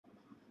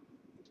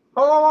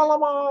Hallo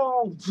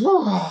allemaal!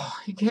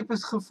 Ik heb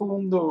het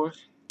gevonden hoor.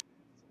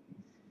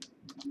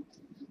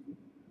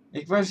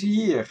 Ik was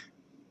hier.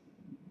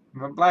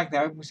 Wat blijkt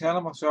nou? Ik moest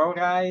helemaal zo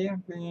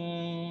rijden.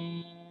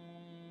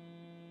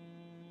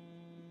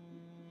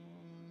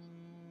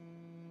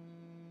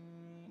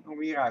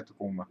 Om hier uit te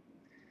komen.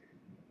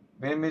 Ik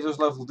ben inmiddels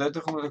level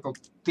 30 omdat ik al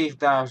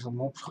 10.000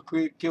 mobs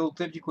gekild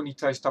heb. Je kon niet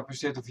 2 stappen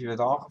zetten of je werd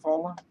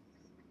aangevallen.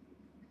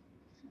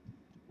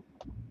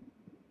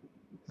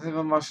 Dat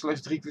hebben maar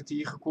slechts 3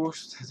 kwartier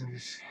gekost.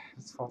 Dus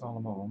dat valt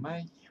allemaal wel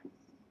mee.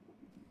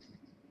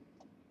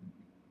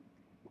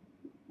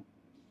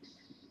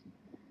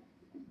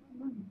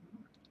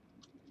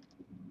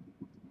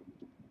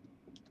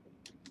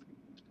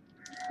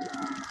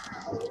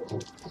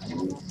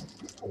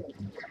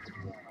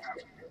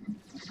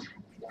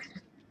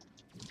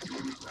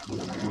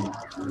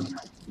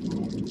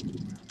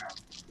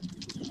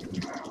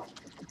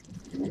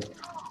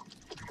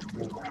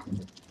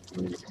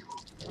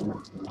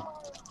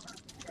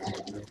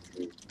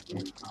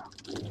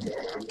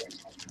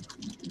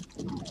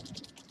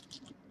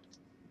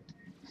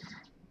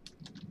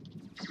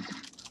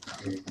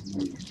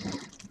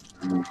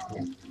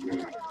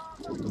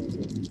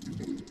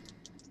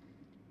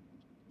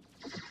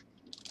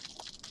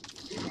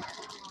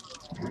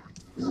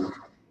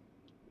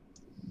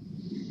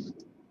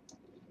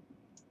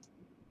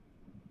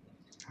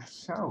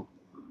 Zo.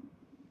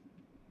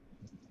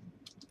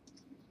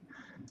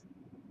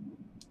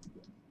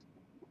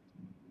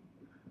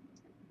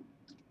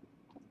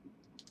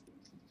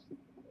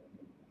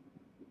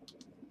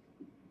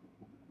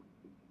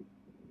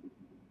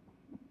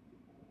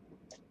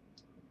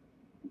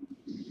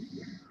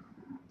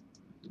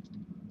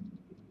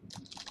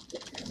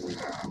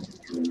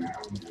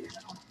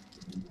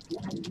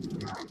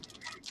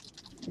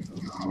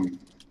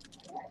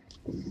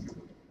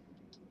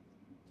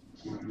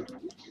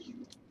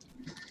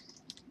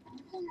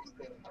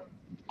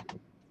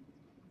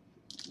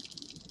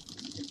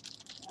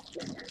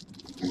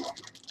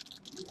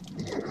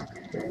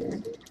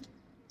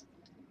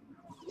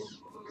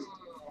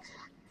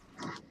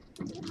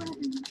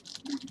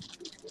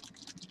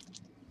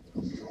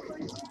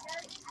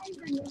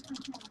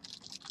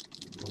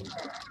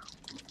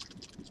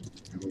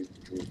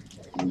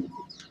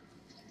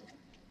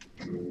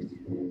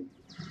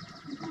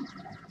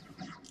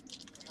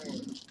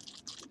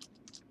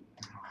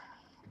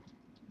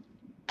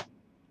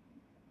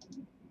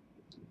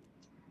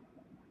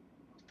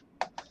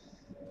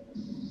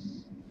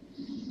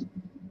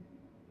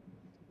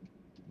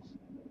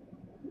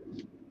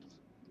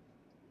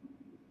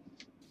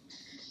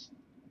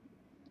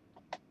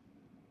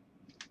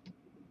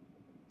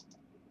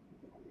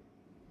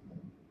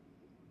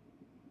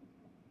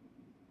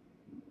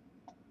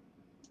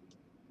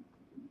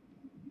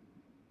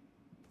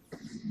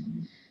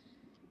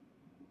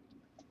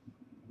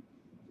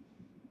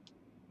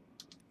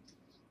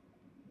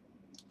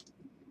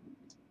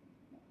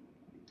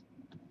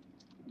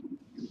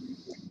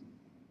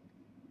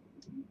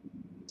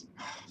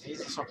 Dit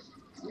is zo'n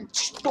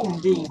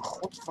stom ding,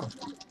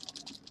 godverdomme.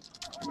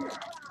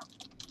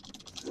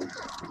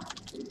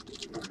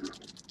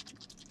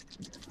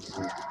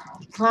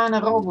 Die kleine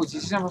robots, die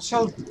zijn wel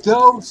zo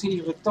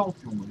doodsirritant,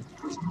 jongen.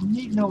 Dat is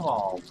niet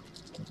normaal.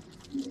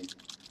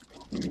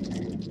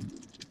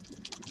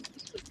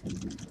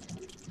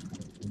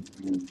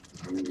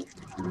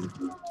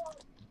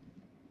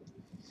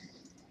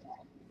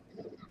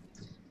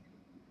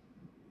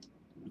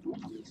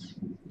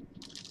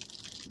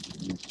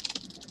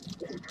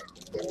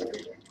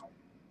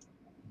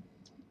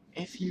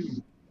 F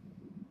you.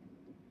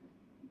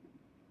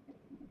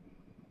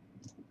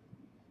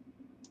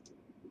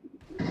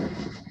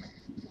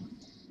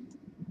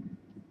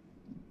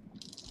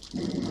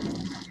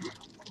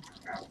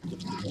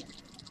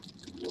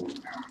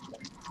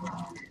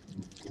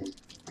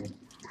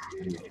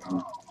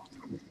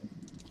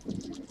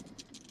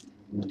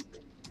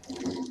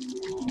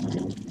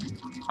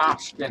 Ah,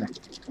 spinnen.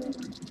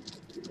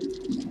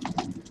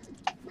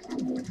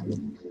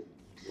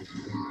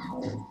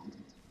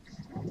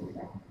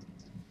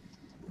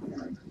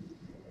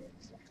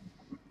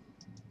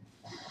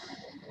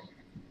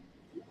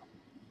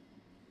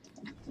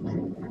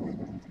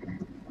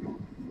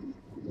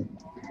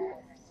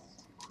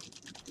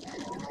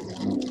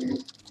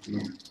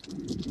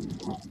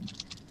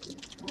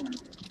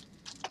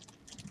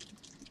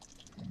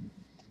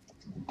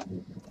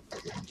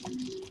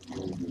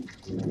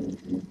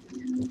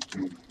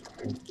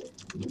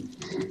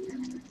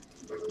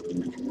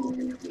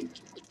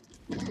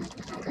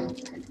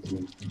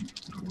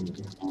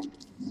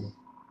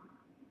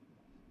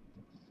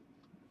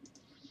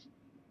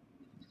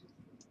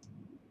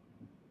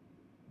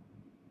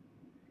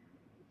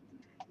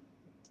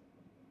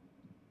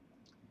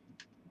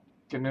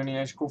 Ik heb nog niet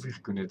eens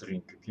koffie kunnen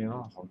drinken. Ik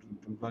ben gewoon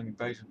lang niet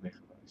bezig mee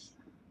geweest.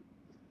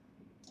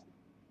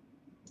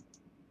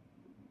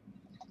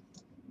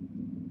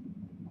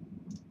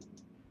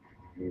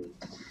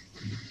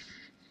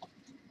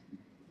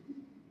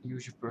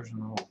 Use your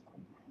personal.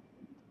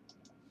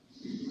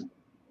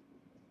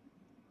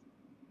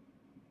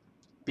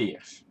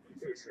 peers.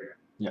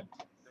 Ja.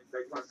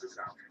 They flushed us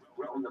out.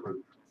 We're on the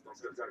move.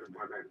 Lost a third of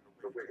my men,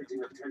 but we're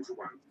hitting a potential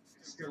one.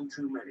 Still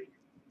too many.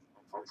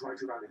 I'll try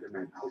to rally the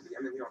men. Hold the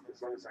enemy off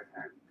as long as I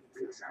can.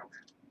 Peace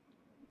out.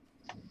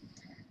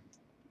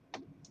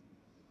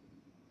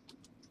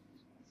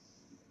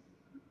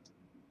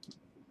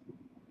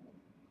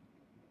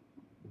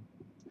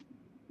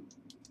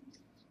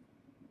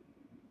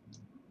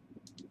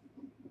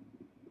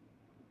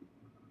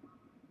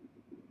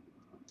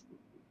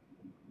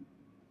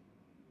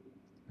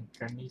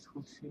 Ik kan niet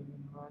goed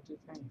zien waar dit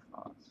heen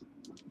gaat.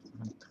 Is er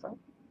een trap?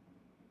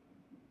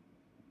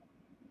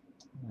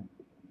 Nee.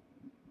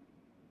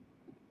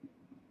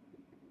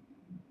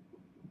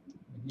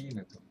 Hier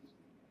naartoe.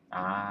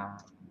 Ah.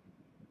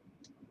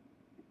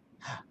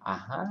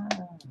 Aha.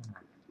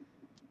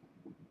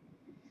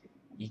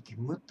 Ik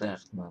moet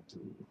daar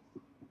naartoe.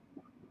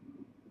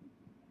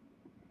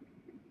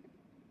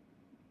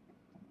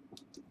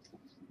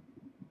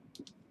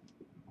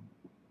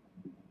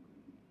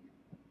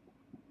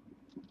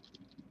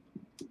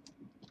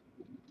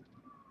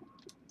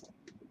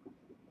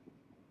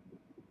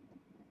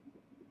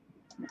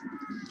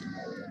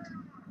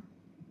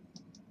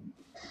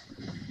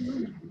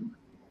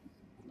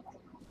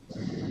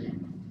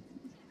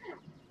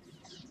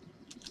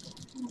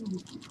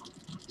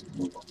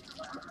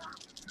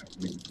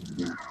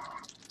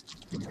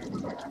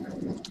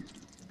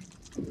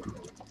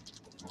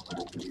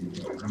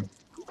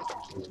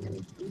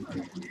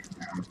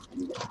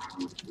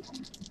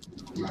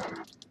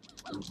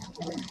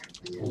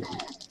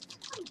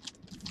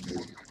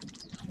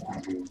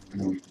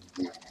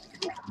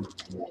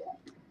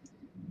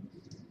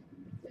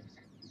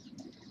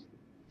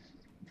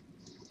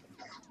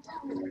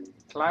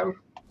 Cloud,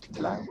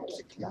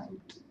 cloud,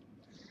 cloud.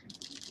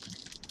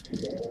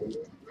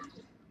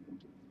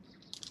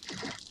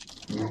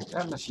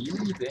 Ja, dan zie je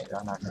hem niet, hè?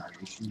 Ja, nou,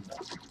 je ziet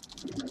het.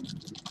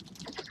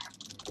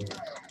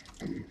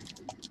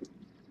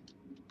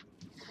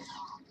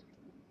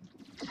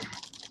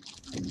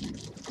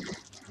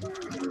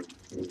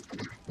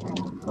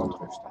 Wel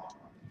rustig.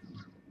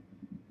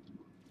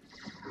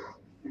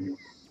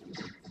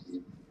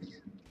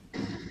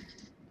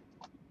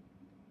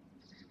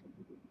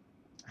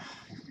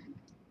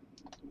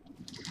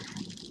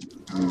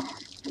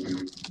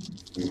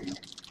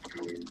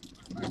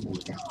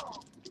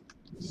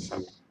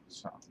 Zo,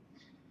 zo.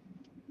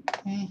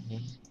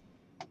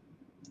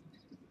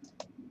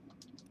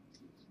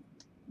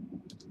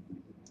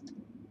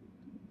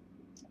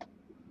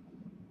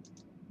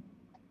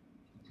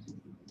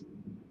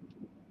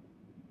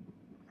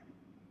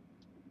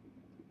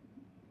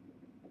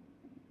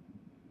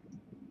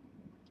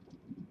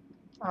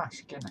 Ah,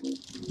 scannen.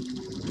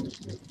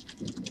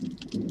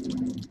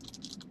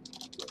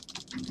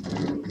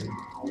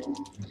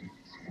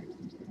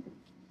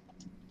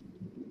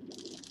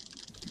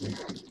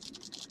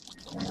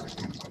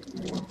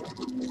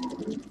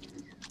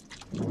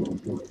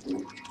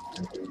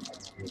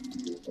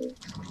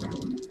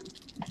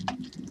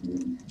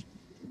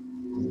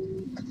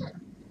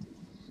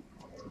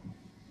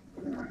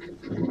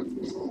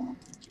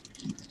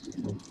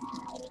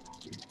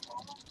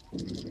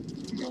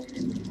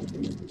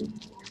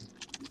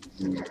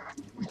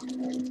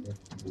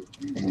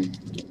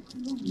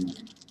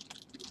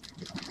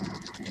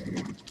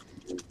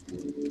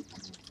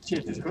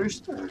 Zit het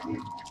rustig.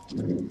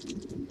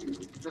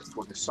 Dat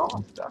voor de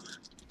zaterdag.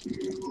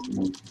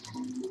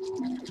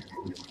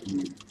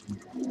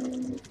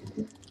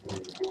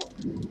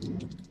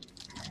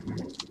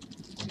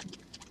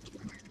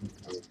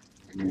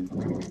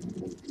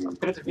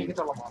 Prettig weekend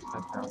allemaal.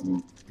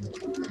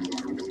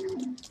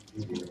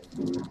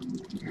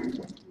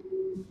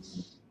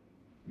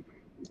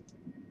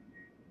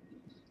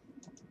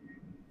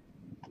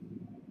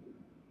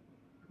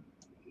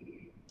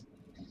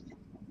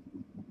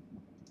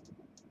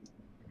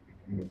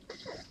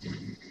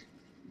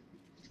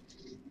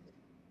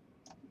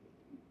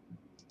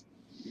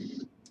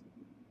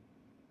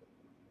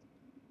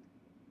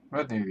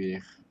 Wat nu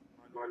weer?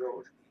 My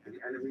lord,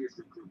 the enemy is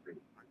regrouping.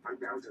 I'm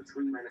down to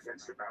 3 men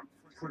against about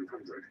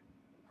 300.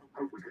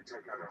 Hope we could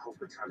take out a whole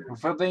battalion.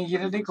 Hoeveel denk je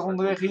dat ik er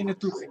onderweg hier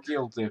naartoe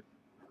gekild heb?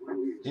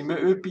 In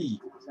mijn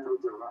uppie.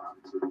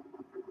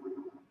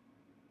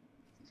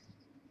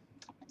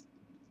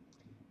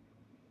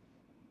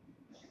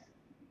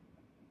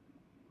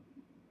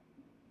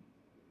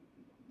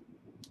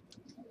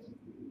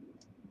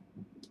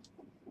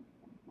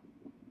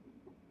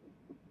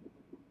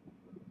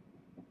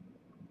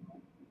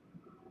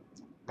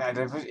 Nee,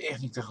 dat was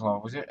echt niet te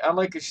geloven. Zeg,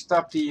 elke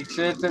stap die ik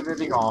zette, werd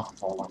ik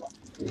aangevallen.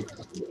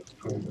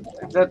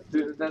 Dat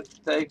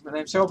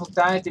neemt zoveel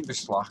tijd in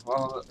beslag.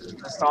 Want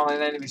er staan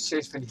in een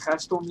 6 van die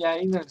gasten om je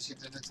heen. Er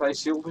zitten er 2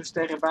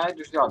 zilversterren bij.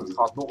 Dus ja, dat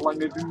gaat nog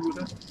langer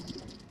duren.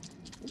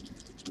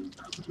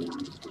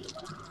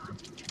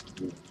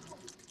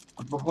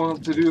 Het begon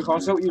op de duur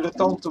gewoon zo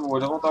irritant te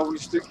worden. Want over een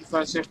stukje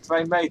van zeg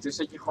 2 meter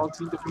zet je gewoon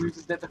 20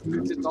 minuten, 30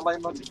 minuten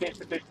alleen maar te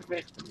vechten.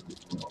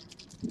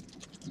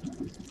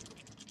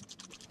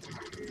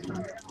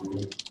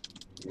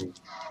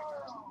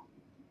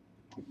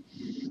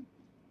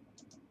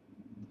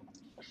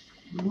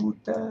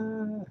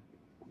 Eten.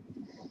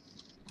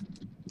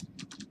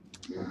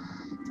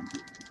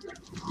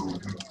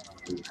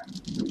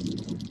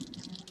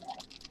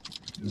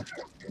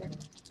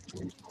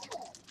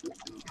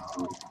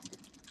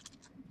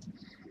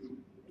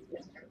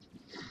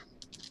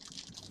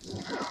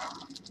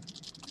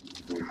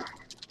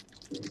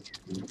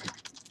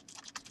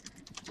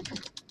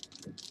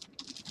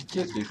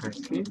 Dit ligt echt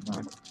verkeerd,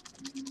 maar...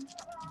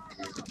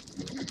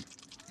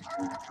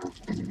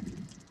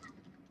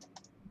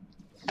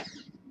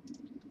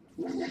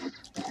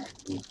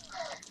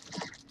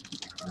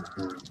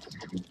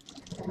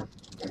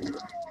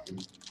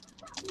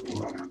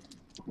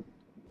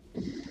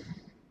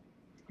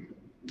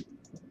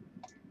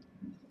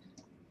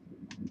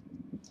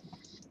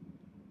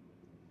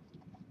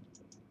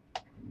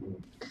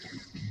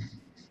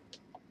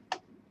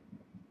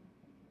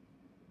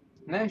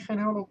 Nee, geen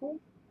hallo?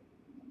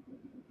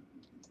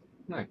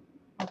 Nee,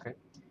 oké.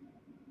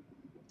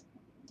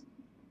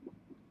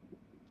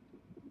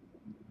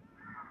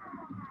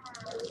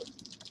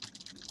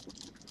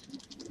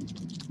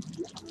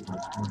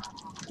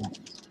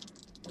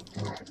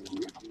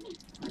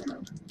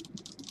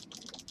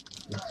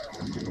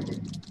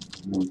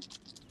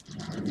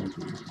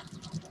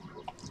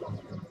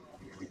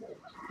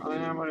 Oh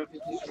ja, maar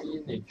eventjes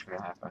hier niks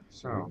graven.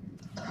 Zo.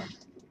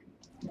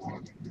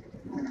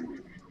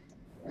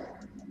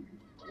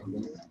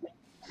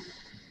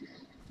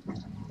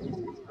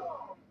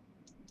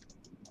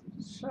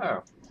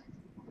 Zo.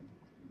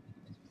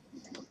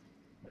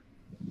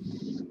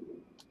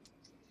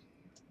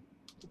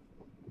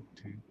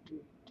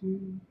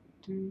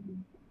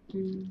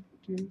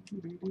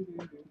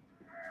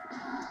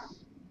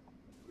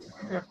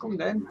 Ja, kom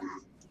dan.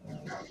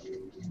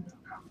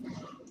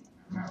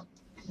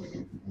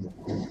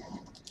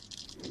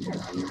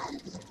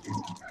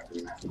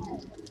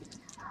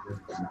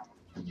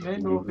 Nee,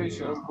 nog eens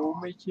een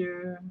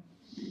bommetje.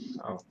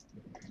 Oh.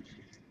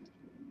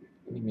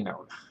 Niet meer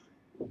nodig.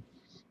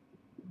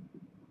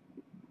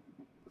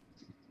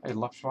 Hey,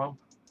 lapswamp.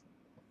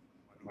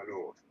 My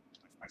lord,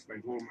 I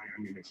spent all my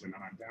ammunition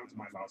and I'm down to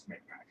my last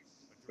medpack.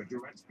 The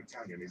Durant's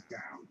battalion is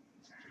down.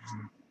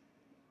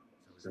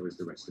 So is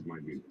the rest of my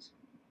unit.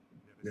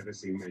 Never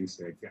seen men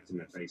stare death in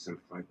the face and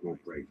fight more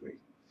bravely.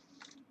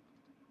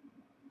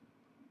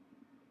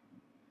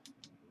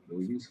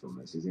 Your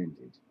usefulness is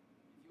ended.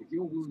 If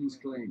your wounds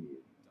claim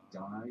you,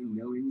 die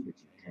knowing that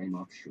you came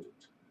up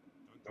short.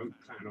 Don't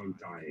plan on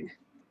dying.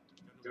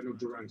 General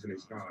Durant and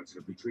his guards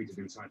have retreated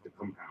inside the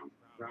compound.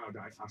 Proud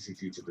I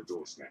ushered you to the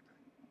doorstep.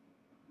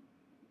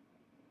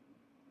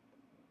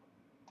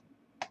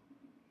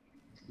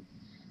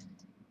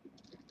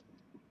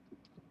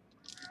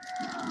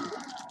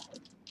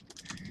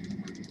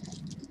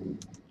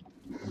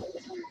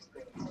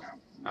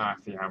 Ah,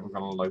 ik vind hem ook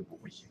wel een leuk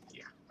bommetje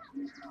hier.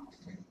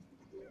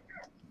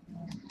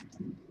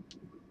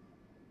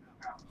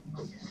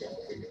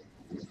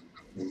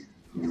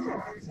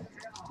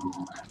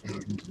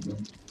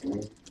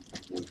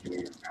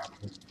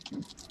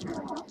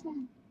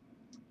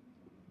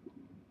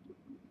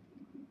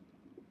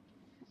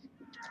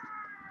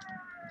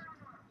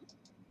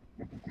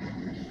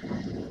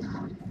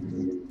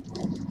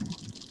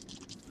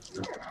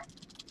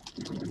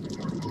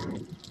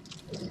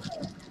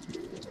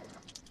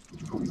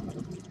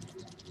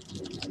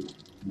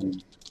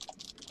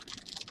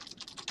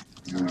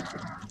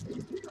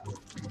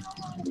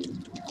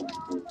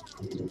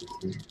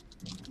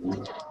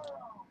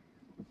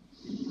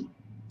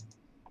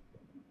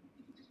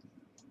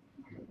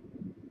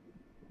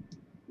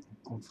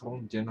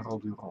 Confront General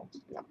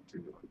Durant. Ja,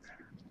 natuurlijk.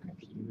 Dan heb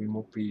je hier weer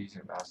moppies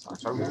en daar staan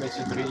ze ook met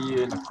z'n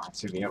drieën. En dan gaat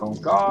ze weer om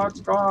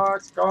kaart,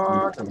 kaart,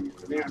 kaart. En dan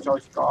moet er weer een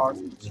zootje kaart.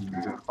 En dan zien we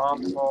weer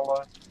gaan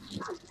vallen.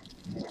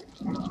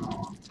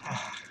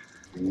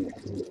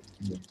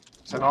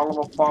 Het zijn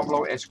allemaal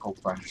Pablo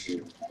Escobars.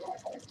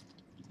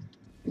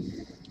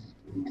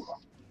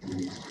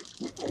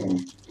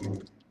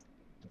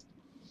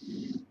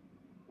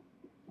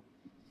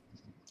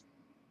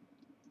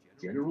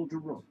 General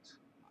Durant,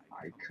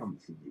 I come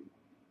for you.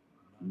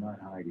 I'm not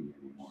hiding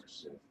anymore,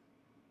 Sith.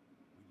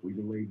 We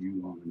delayed you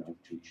long enough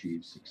to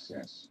achieve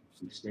success.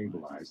 We've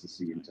stabilized the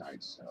Sea and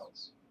Tide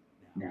cells.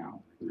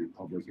 Now, the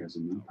Republic has a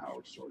new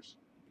power source.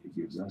 It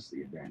gives us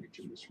the advantage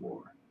in this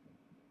war.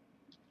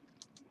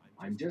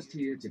 I'm just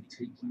here to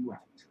take you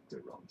out,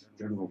 Durant.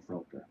 General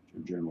Felka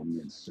and General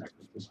Mid's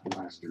Sacrifice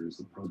Blaster is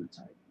the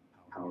prototype,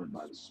 powered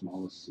by the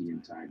smallest Sea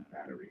and Tide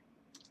battery.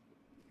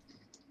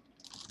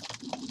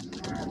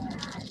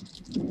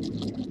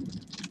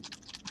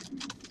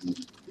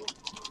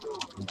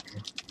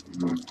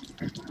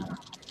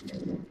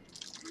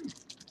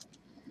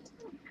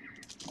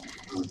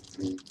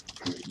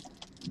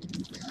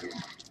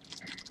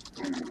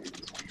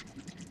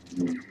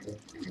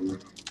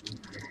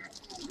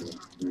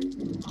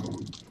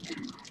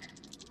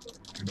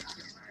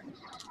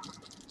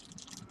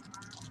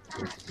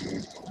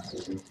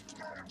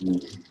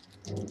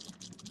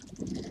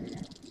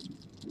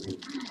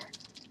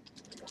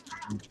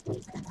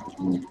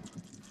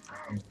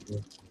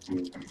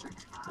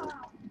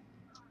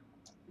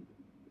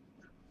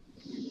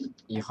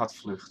 gaat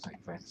vluchten, ik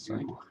weet het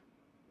zeker.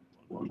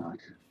 Will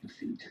not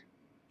defeat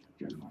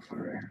General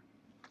Ferrer.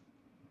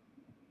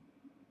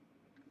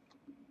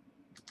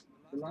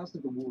 The last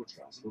of the war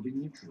trust will be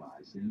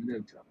neutralized in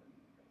no time.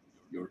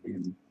 You're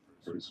in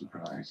for a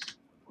surprise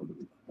for the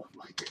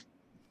Republic.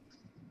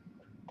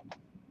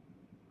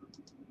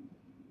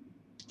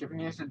 Ik heb hem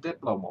niet eens een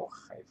diploom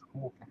mogen geven,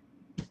 kom op.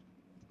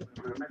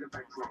 On a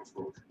medevac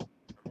transport,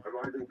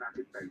 arriving back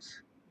at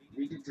base.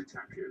 Needed to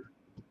tap you.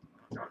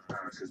 Dark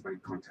Barris has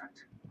made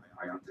contact.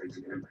 I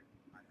updated him.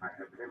 I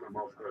have him and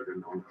Moff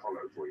on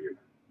hollow for you.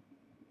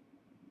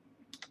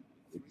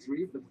 With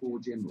 3 of the 4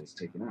 generals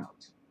taken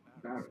out,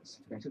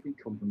 Barris better be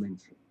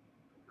complimentary.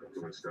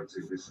 Compliments don't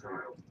suit his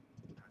style.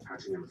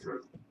 Patching him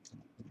through.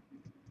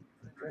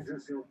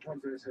 Prentice, your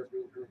progress has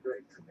been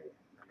great to me,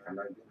 and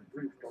I've been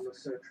briefed on the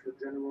search for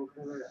General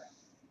Ferrer.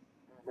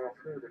 Moff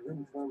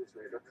informs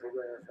me that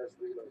Ferrer has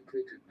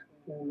relocated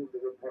all of the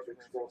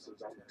Republic's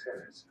forces on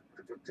Terrace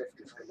to protect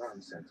his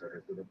command center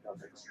at the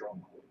Republic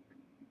stronghold.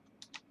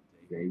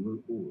 They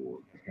will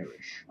all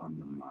perish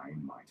under my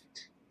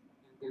might.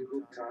 In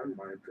good time,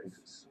 my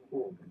apprentice.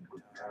 All in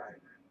good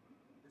time.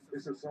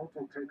 This assault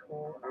will take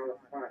all our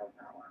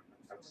firepower.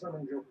 I've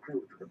summoned your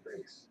crew to the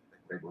base.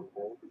 They will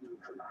all be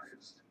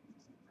neutralized.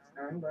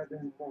 And I've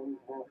informed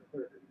Moff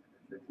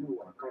that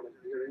you are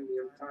commandeering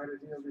the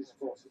entirety of his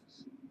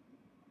forces.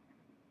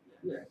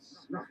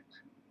 Yes,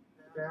 right.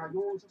 They are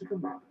yours to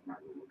command, my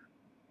lord.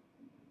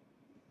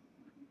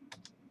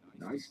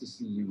 Nice to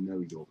see you know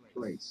your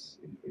place,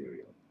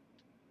 Imperial.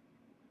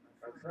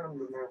 I found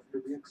the Moff to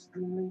be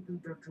extremely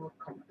eager to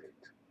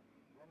accommodate.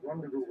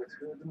 Rendezvous with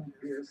Herden,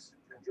 Pierce,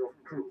 and your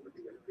crew at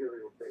the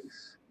Imperial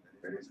base.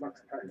 There is much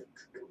planning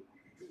to do.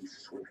 Be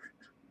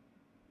swift.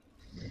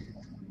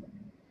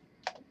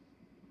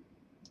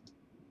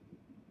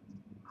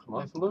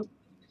 Geloof?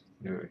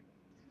 Nee.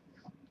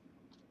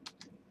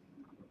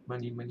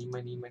 Money.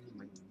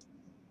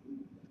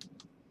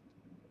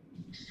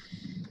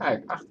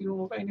 Kijk,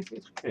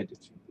 1841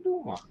 credits.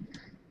 Doe maar.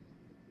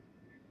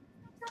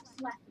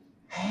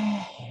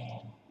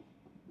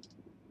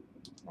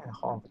 Ja, dan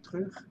gaan we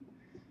terug.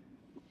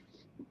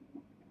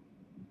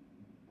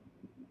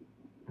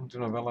 We moeten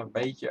nog wel een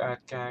beetje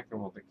uitkijken,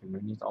 want ik heb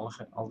nog niet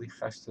al die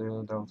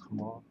gasten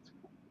doodgemaakt.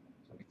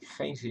 Daar heb ik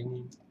geen zin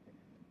in.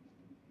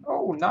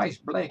 Oh,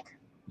 nice black.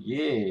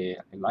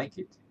 Yeah, I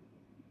like it.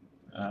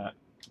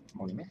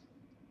 Mooi meer.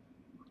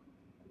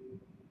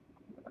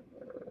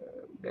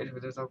 Deden we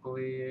dit ook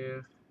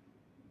alweer?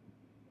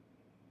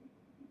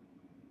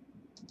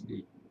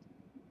 Die.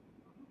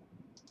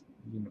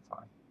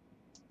 Unify.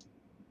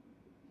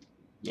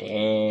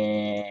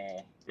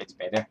 Yeah, that's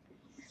better.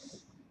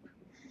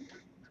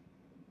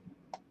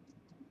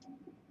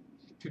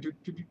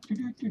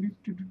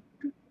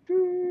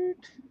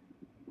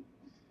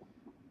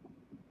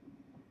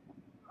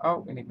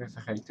 Oh, en ik ben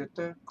vergeten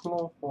te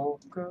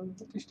klokken.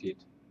 Wat is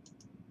dit?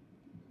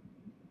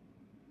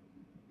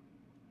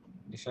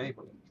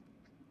 Disabling.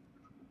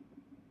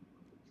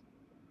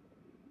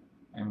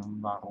 En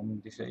waarom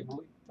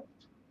disabling?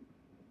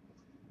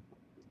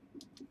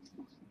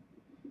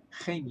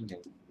 Geen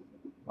idee.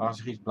 Maar als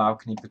er iets blauw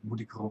knippert, moet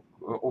ik erop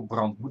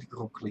opbrandt, moet ik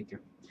erop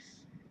klikken.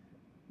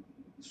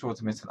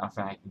 Soorten met zijn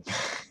afwijking.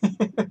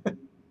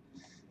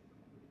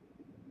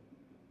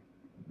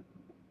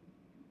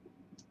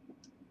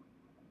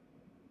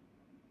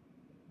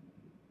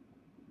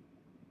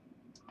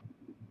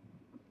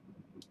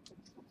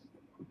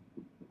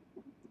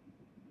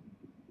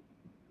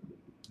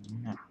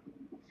 Nou.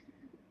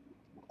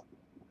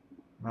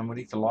 Dan moet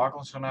ik de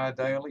lagels gaan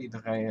uitdelen.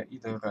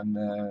 Ieder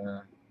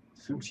een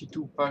functie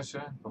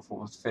toepassen.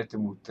 Bijvoorbeeld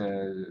vetten moet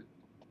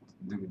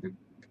de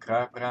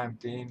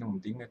kruipruimte in om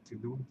dingen te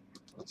doen.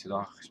 Dat ze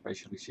daar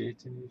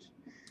gespecialiseerd in is.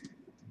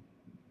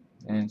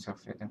 En zo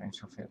verder en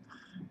zo verder.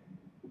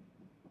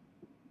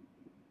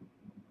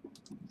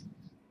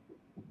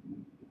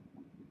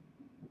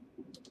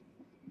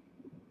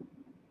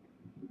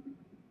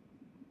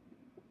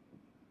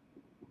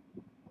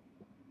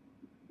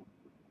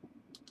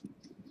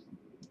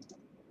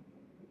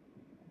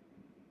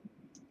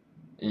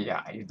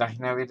 Ja, dacht je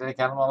nou weer dat ik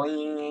helemaal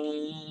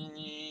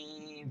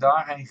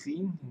daarheen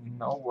ging?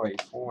 No way,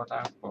 forward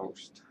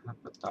outpost.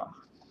 Hoppata.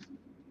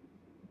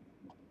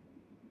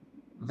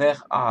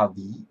 Weg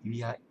Adi,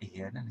 via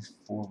Eren is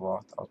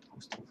forward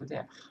outpost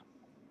overweg.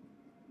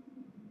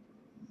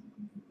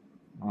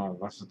 Oh,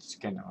 was het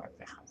scanner waar ik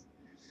weg gaat.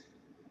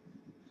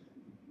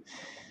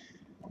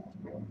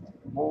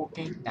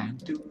 Walking down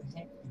to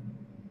heaven.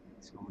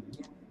 So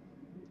yeah.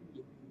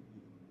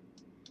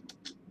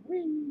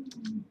 Wee.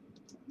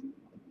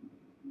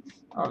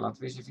 Oh,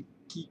 laten we eens even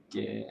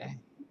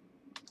kijken.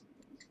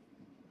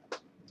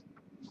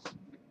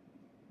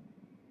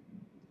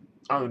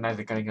 Oh nee,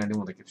 dat kan ik nou doen,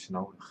 want ik heb ze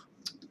nodig.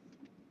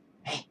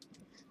 Hé,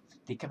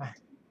 dikke me.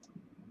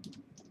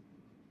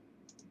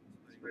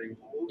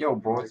 Yo,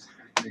 boy.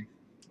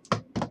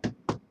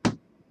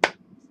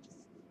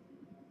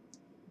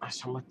 Maar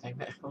zometeen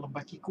echt wel een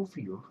bakje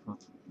koffie, hoor.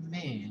 Want,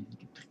 man, ik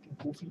heb echt geen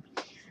koffie.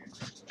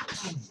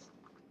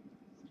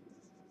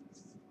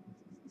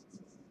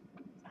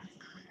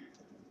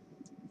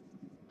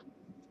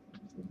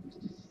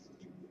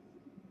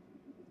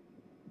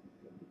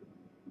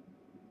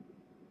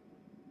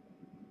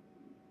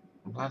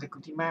 Laat ik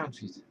op die mount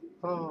zitten.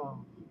 Oh.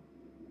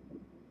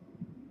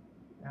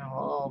 Ja,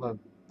 al dat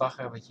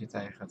bagger wat je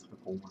tegen hebt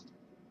gekomen.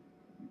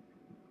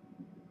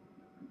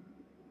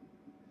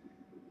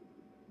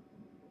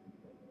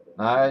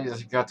 Nee,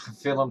 als ik had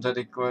gefilmd dat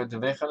ik de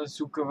weg aan het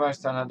zoeken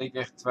was, dan had ik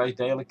echt 2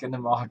 delen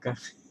kunnen maken.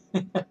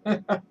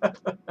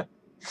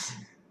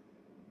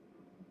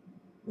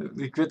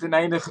 Ik werd in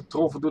ene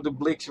getroffen door de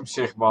bliksem,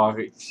 zeg maar.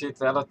 Ik zit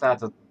de hele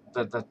tijd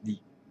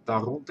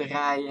daar rond te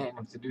rijden en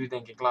op de duur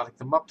denk ik, laat ik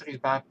de map er eens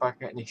bij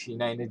pakken. En ik zie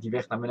in ene die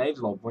weg naar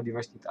beneden lopen, maar die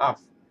was niet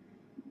af.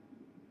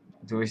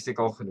 Toen wist ik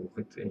al genoeg.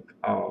 Ik denk,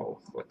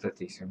 oh god, dat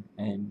is hem.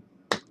 En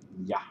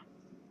ja.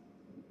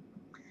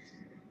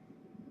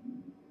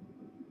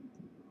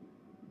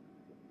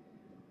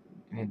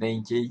 En dan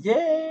denk je,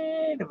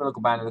 jee, dan wil ik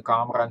al bijna de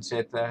camera aan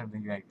zetten. Dan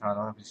denk ik, nou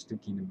nog even een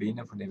stukje naar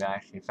binnen, voor de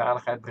eigen in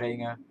veiligheid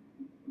brengen.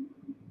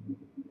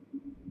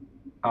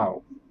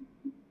 Oh.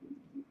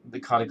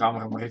 Ik ga de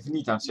camera maar even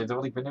niet aanzetten,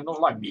 want ik ben er nog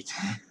lang niet.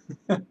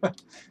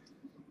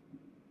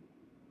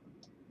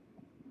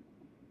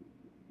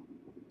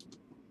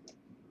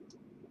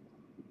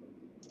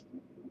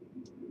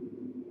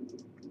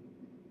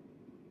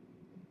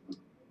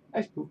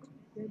 Hij spook.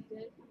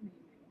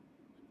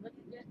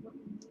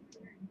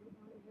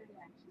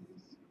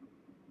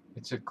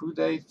 It's a good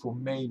day for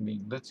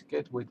maiming. Let's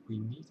get what we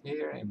need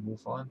here and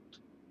move on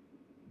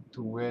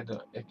to where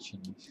the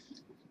action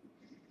is.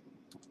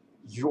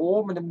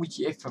 Jo, maar dan moet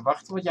je even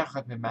wachten, want jij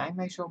gaat met mij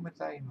mee zo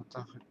meteen. Want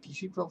dan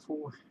kies ik wel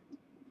voor.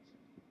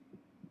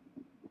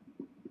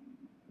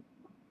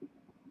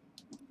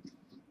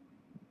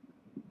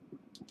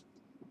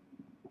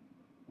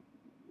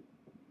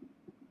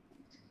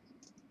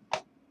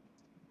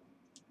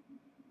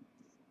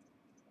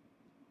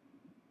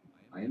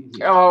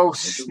 Oh,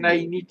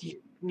 nee, niet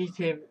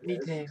hem.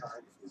 Lieutenant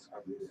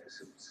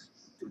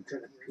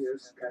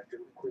Pierce,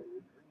 Captain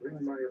Quinn, bring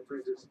my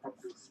apprentice up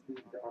to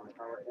speed on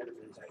our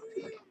enemy's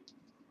activity.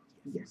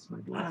 Yes,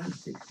 my lord.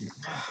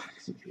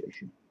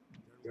 Situation.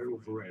 General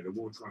Ferrer, the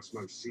War Trust's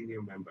most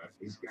senior member,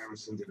 is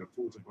garrisoned in a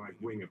fortified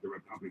wing of the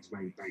Republic's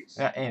main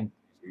base. Ja, en?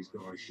 He's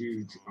got a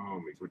huge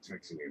army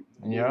protecting him.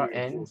 Ja,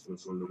 en?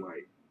 Reinforcements on the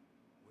way.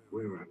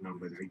 We're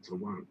outnumbered 8 to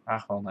 1.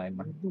 Ach, wel nee,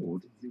 maar. My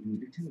lord, the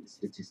lieutenant's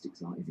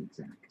statistics are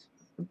inexact,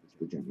 but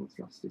the general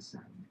thrust is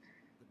sound.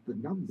 The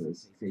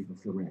numbers favor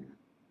Ferrer,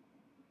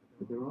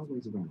 but there are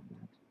ways around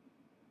that.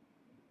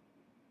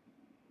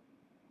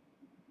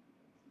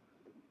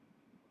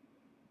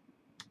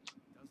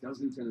 Does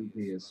Lieutenant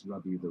Pierce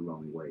rub you the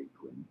wrong way,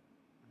 Quinn?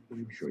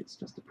 I'm sure it's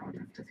just a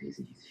product of his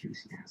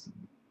enthusiasm.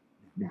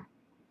 Now,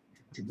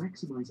 to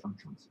maximize our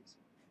chances,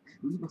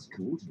 we must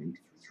coordinate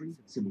 3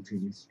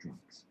 simultaneous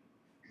strikes.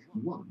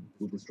 One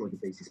will destroy the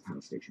base's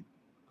power station,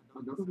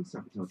 another will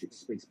sabotage its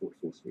spaceport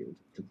force field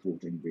to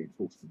thwart any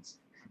reinforcements,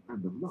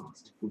 and the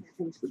last will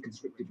force the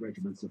conscripted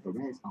regiments of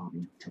Ferrer's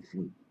army to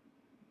flee.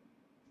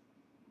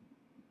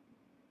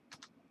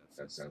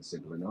 That sounds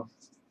simple enough.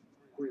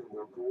 Quinn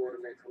will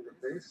coordinate from the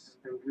base,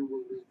 and you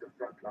will lead the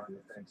frontline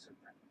offensive.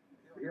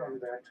 Beyond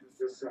that,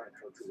 decide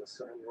how to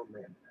assign your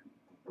men.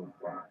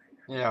 Goodbye.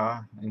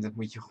 Ja, en dat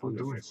moet je goed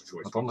doen,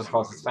 want anders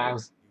gaat het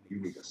fout.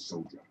 You need a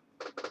soldier.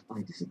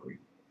 I disagree.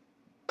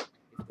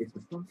 If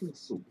the frontal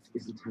assault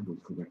isn't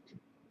handled correctly,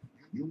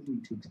 your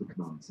route into the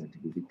command center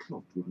will be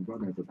clogged with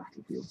run-over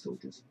battlefield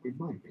soldiers. In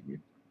my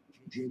opinion,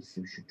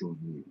 Jason should join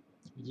you.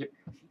 Yep.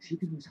 She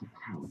can use her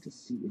power to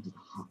see into the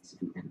hearts of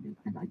the enemy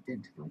and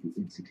identify the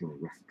insecure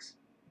ranks.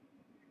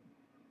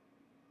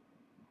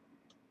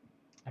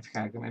 Even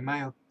kijken, in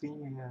mijn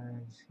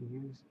opinie is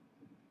hier.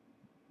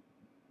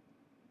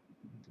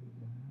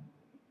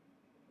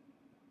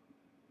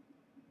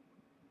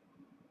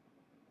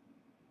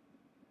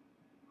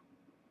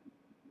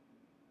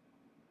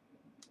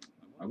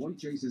 I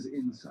want Jace's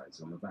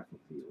insights on the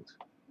battlefield.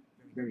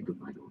 Very good,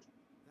 my lord.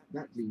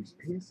 That leaves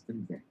Pierce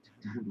and Vet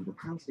to handle the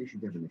power station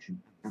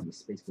demolition and the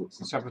spaceport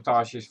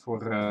Sabotage is voor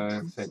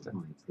Once vetten.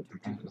 survives the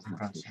protected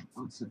power station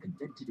are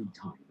circumvented in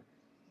time.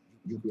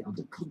 You'll be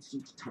under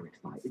constant turret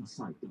fire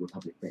inside the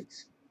Republic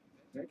base.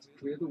 Let's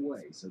clear the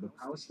way so the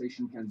power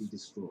station can be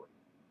destroyed.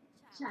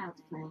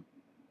 Child's play.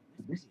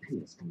 Unless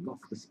Pierce can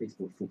lock the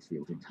spaceport force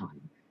field in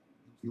time,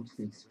 you'll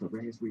face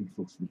Ferrer's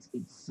reinforcements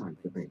inside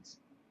the base.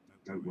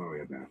 Don't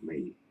worry about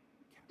me,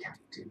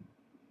 Captain.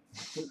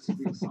 Forts have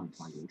been assigned,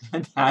 my lord.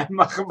 En hij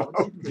mag hem Once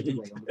ook you've cleared the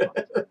way niet. on the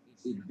front,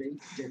 invade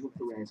General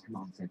Ferrer's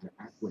command center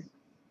at Wing.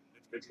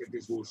 Let's get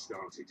this war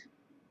started.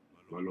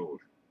 My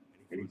lord,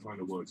 any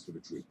final words for the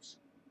troops?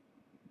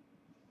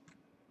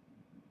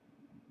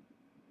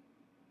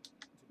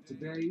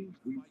 Today,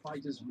 we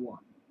fight as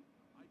one.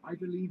 I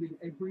believe in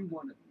every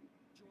one of you.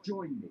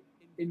 Join me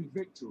in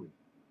victory.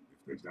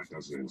 If that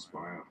doesn't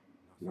inspire,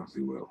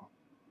 nothing will.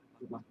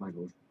 Good luck, my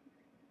lord.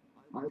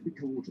 I'll be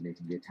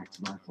coordinating the attacks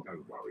via Hot.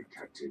 Don't worry,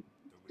 Captain.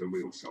 The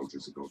real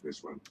soldiers have got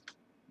this one.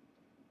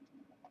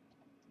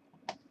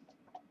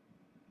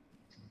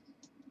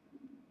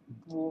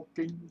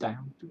 Walking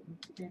down to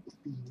the end.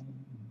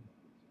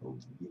 Oh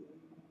yeah,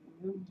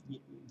 oh yeah.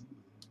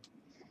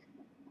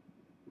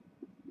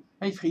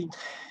 Hey vriend.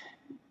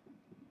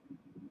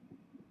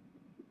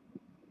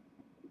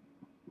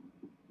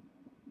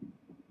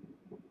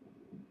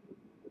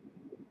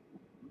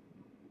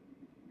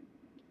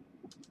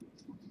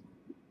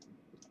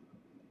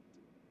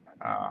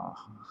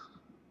 Ah.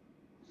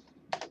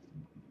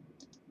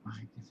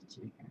 Mag ik even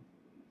checken?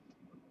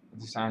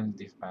 We zijn er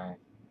dichtbij.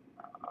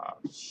 Oh,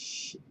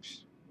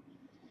 chips.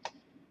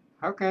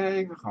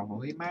 Oké, we gaan wel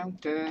weer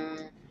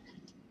mounten.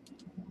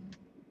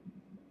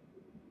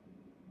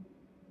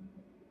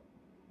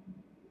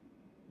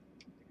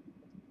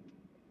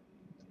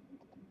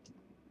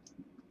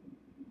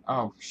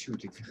 Oh,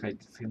 shoot, ik vergeet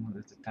te filmen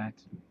dat de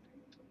tijd.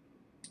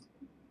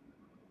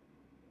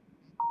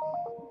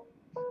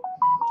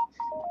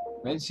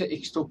 Mensen,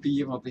 ik stop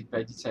hier, want ik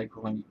weet niet zeker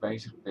hoe lang ik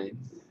bezig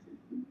ben.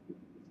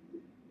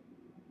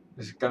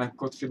 Dus het kan een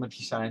kort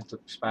filmpje zijn, tot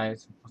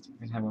spijt. Want ik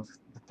ben helemaal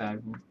de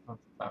tijd. Want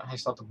hij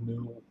staat op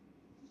 0.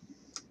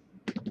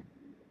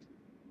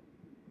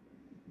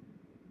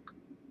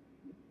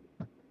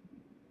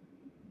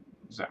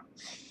 Zo.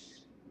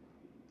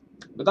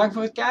 Bedankt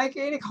voor het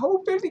kijken en ik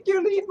hoop dat ik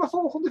jullie in mijn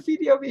volgende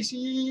video weer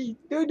zie.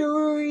 Doei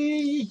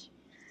doei!